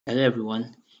Hello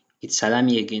everyone, it's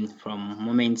Salami again from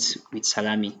Moments with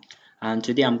Salami, and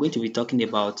today I'm going to be talking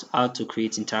about how to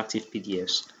create interactive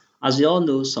PDFs. As we all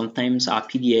know, sometimes our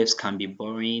PDFs can be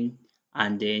boring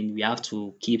and then we have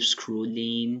to keep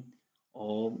scrolling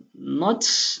or not.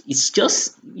 It's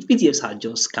just PDFs are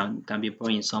just can be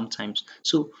boring sometimes.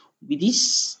 So with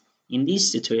this in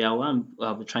this tutorial, what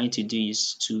I'm trying to do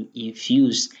is to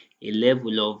infuse a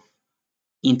level of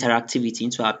interactivity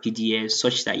into our PDF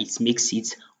such that it makes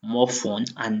it more fun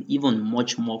and even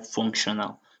much more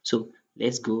functional. So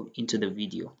let's go into the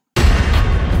video.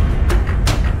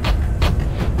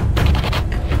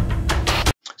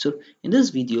 So in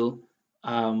this video,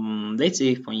 let's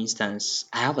say for instance,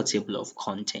 I have a table of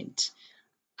content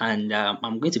and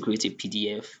I'm going to create a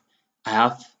PDF. I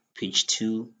have page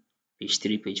 2, page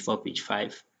 3, page 4, page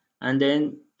 5. And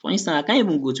then, for instance, I can't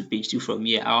even go to page 2 from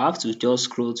here. I'll have to just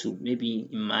scroll to maybe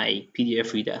in my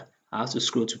PDF reader. I have to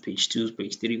scroll to page 2,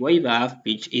 page 3. What if I have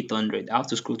page 800? I have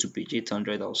to scroll to page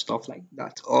 800 or stuff like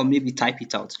that, or maybe type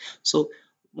it out. So,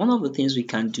 one of the things we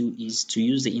can do is to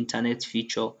use the internet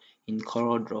feature in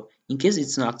CorelDRAW. In case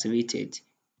it's not activated,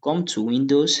 come to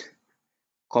Windows,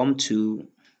 come to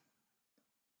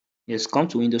Yes, come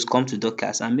to Windows, come to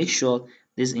Dockers and make sure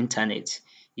this internet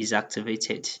is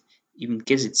activated in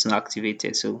case it's not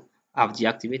activated. So I've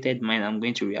deactivated mine, I'm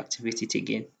going to reactivate it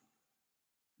again.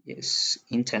 Yes,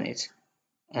 internet.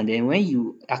 And then when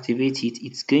you activate it,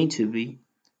 it's going to be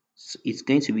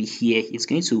here. It's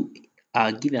going to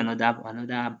give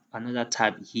another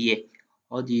tab here.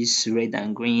 All these red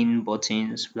and green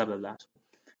buttons, blah blah blah.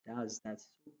 That's that.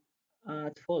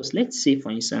 At first, let's say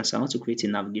for instance, I want to create a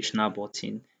navigational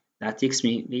button that takes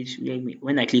me,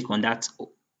 when I click on that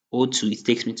O2, it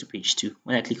takes me to page 2.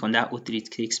 When I click on that O3,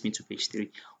 it takes me to page 3.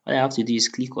 What I have to do is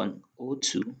click on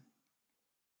O2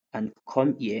 and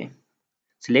come here,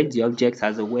 select the object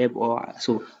as a web or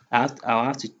so I'll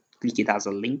have to click it as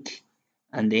a link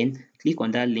and then click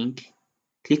on that link,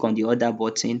 click on the other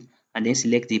button and then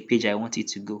select the page I want it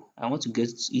to go. I want to get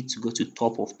it to go to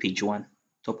top of page 1,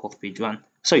 top of page 1.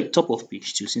 Sorry, top of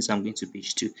page 2 since I'm going to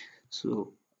page 2.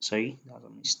 So sorry, that was a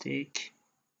mistake.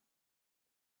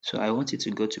 So I want it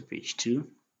to go to page 2.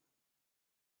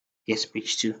 Yes,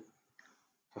 page 2.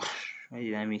 Why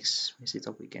did I mix it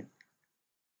up again?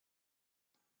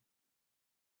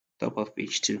 Top of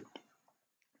page 2.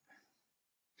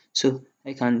 So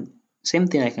I can same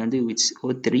thing I can do with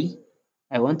O3.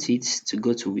 I want it to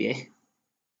go to where?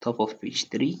 Top of page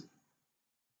 3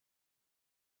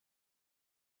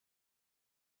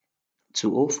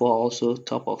 to O4 also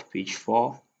top of page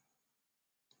 4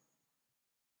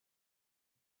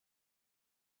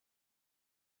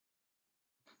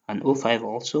 and O5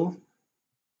 also.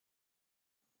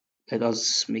 Let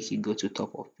us make it go to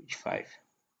top of page 5.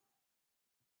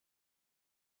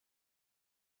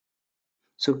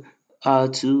 So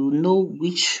to know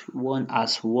which one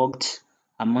has worked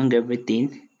among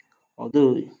everything,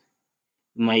 although you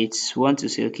might want to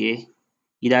say okay,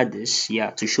 either this,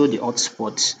 yeah, to show the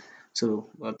hotspots. So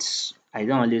but I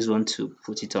don't always want to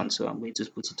put it on, so I'm going to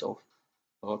put it off.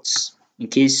 But in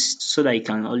case so that you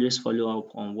can always follow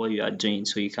up on what you are doing,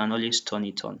 so you can always turn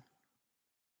it on.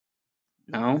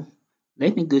 Now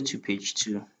let me go to page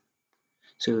 2.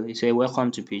 So it says welcome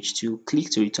to page 2.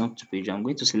 Click to return to page 1. I'm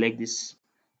going to select this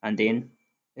and then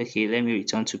okay, let me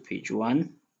return to page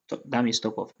 1. That means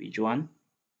top of page 1.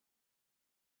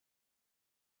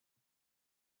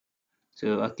 So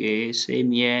okay,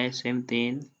 same here, same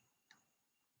thing.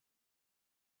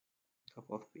 Top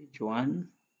of page 1.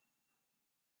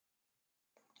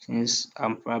 Since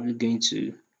I'm probably going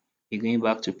to be going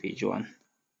back to page 1.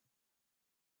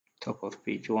 Top of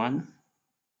page 1.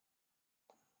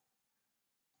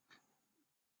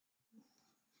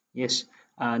 Yes,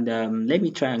 and let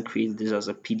me try and create this as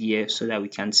a PDF so that we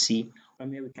can see.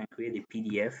 From here we can create a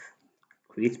PDF.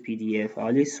 Create PDF. I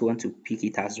always want to pick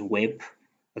it as web,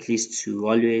 at least to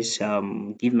always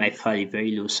give my file a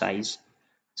very low size.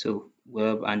 So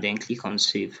web and then click on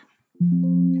save.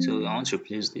 So I want to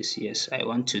replace this. Yes, I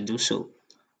want to do so.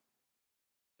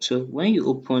 So when you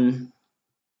open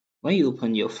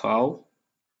your file,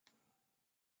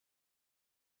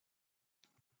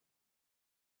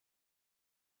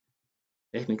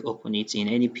 let me open it in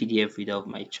any PDF reader of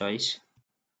my choice.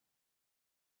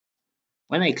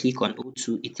 When I click on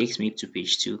O2, it takes me to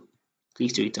page 2.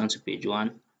 Click to return to page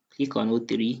 1. Click on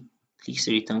O3, click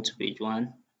to return to page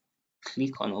 1.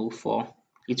 Click on O4,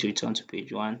 click to return to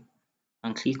page 1.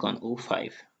 And click on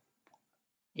O5.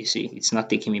 You see, it's not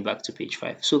taking me back to page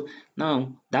 5. So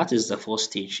now that is the first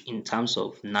stage in terms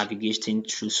of navigating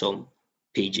through some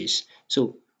pages.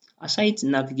 So aside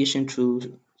navigation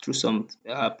through through some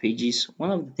pages.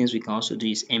 One of the things we can also do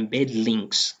is embed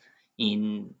links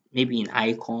in maybe in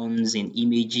icons, in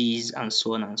images, and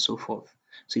so on and so forth.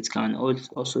 So it can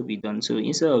also be done. So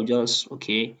instead of just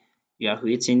okay, you are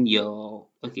creating your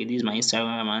okay, this is my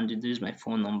Instagram handle, this is my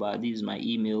phone number, this is my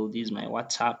email, this is my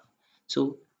WhatsApp.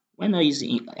 So why not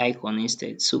using icon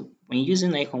instead? So when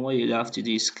using icon, what you have to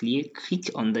do is click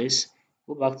on this,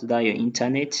 go back to that your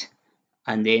internet,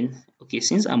 and then okay,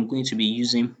 since I'm going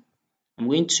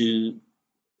to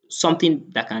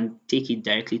something that can take it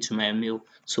directly to my mail.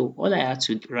 So all I have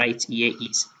to write here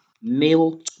is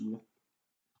mail to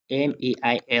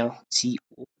mailto,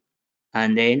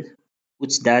 and then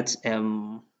put that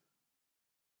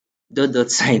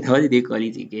dot sign. What do they call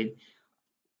it again?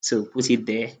 So put it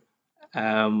there.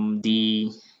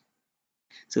 The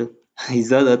so it's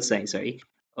not dot sign. Sorry,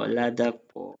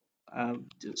 Oladapo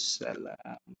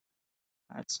Abdulsalam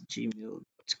at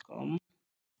gmail.com.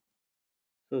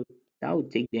 So that will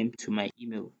take them to my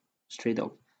email straight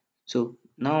up. So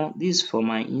now this is for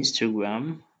my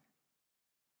Instagram.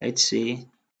 Let's say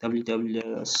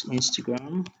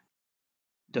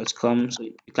www.instagram.com. So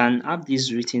you can have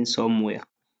this written somewhere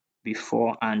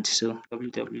beforehand. So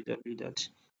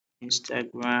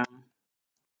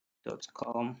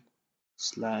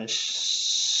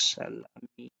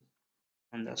www.instagram.com/salami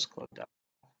underscore that.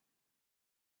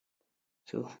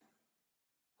 So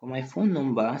for my phone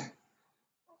number,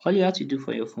 all you have to do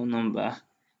for your phone number,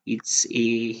 it's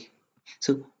a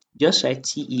so just write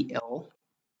TEL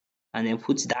and then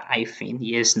put that hyphen.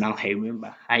 Yes, now I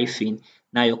remember hyphen.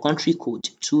 Now your country code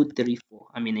 234.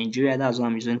 I'm in Nigeria, that's why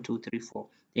I'm using 234.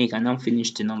 Then you can now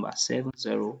finish the number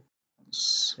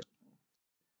 70750.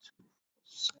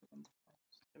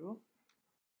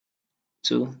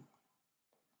 So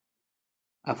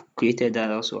I've created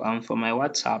that also. And for my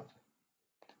WhatsApp,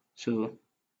 so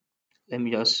let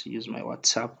me just use my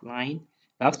WhatsApp line.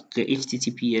 I have the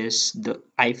https the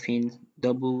hyphen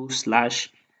double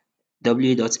slash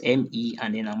w.me,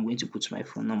 and then I'm going to put my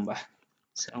phone number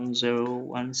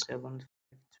 7017524757.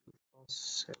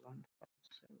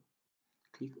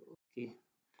 Click OK.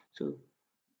 So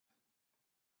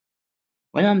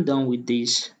when I'm done with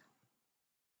this,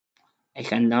 I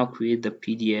can now create the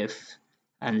PDF,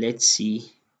 and let's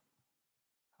see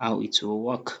how it will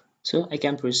work. So I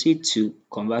can proceed to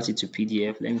convert it to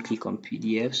PDF. Let me click on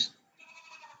PDFs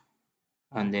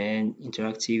and then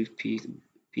interactive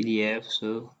PDF.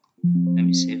 So let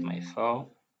me save my file.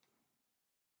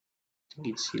 I think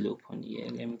it's still open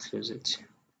here. Let me close it.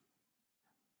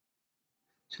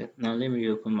 So now let me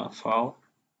reopen my file.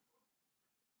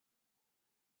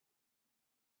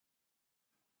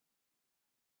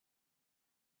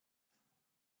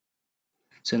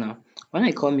 So now when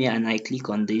I come here and I click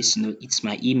on this, it's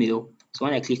my email. So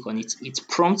when I click on it, it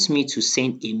prompts me to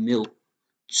send a mail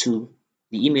to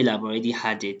the email I've already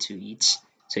added to it.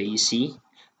 So you see,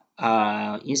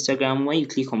 Instagram, when you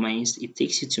click on it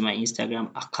takes you to my Instagram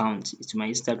account, to my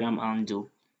Instagram handle,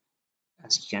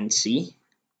 as you can see.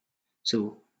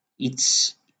 So it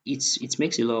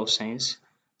makes a lot of sense.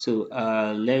 So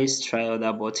let's try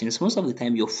other buttons. Most of the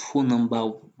time your phone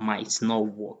number might not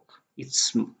work.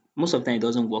 It's most of the time it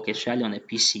doesn't work, especially on a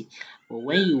PC. But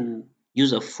when you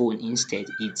use a phone instead,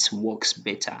 it works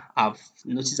better. I've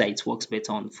noticed that it works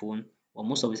better on phone, but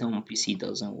most of the time on PC it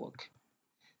doesn't work.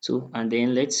 So and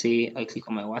then let's say I click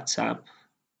on my WhatsApp.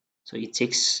 So it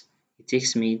takes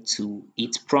me to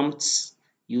it prompts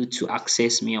you to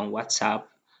access me on WhatsApp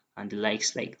and the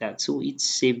likes like that. So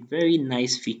it's a very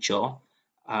nice feature.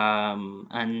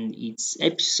 And it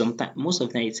helps sometimes most of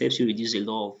the time it helps you reduce a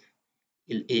lot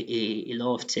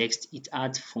of text. It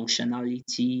adds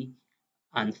functionality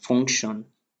and function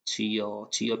to your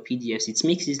PDFs. It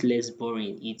makes it less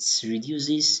boring. It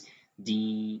reduces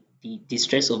the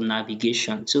stress of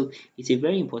navigation. So it's a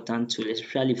very important tool,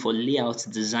 especially for layout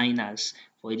designers,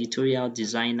 for editorial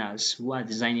designers who are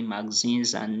designing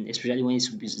magazines, and especially when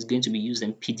it's going to be used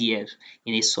in PDF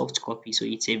in a soft copy. So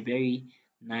it's a very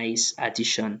nice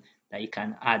addition that you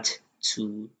can add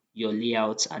to your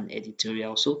layouts and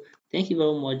editorial. So thank you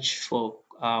very much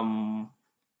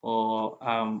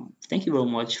thank you very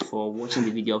much for watching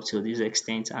the video up to this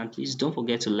extent, and please don't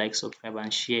forget to like, subscribe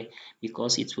and share,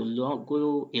 because it will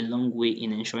go a long way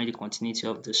in ensuring the continuity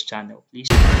of this channel. Please.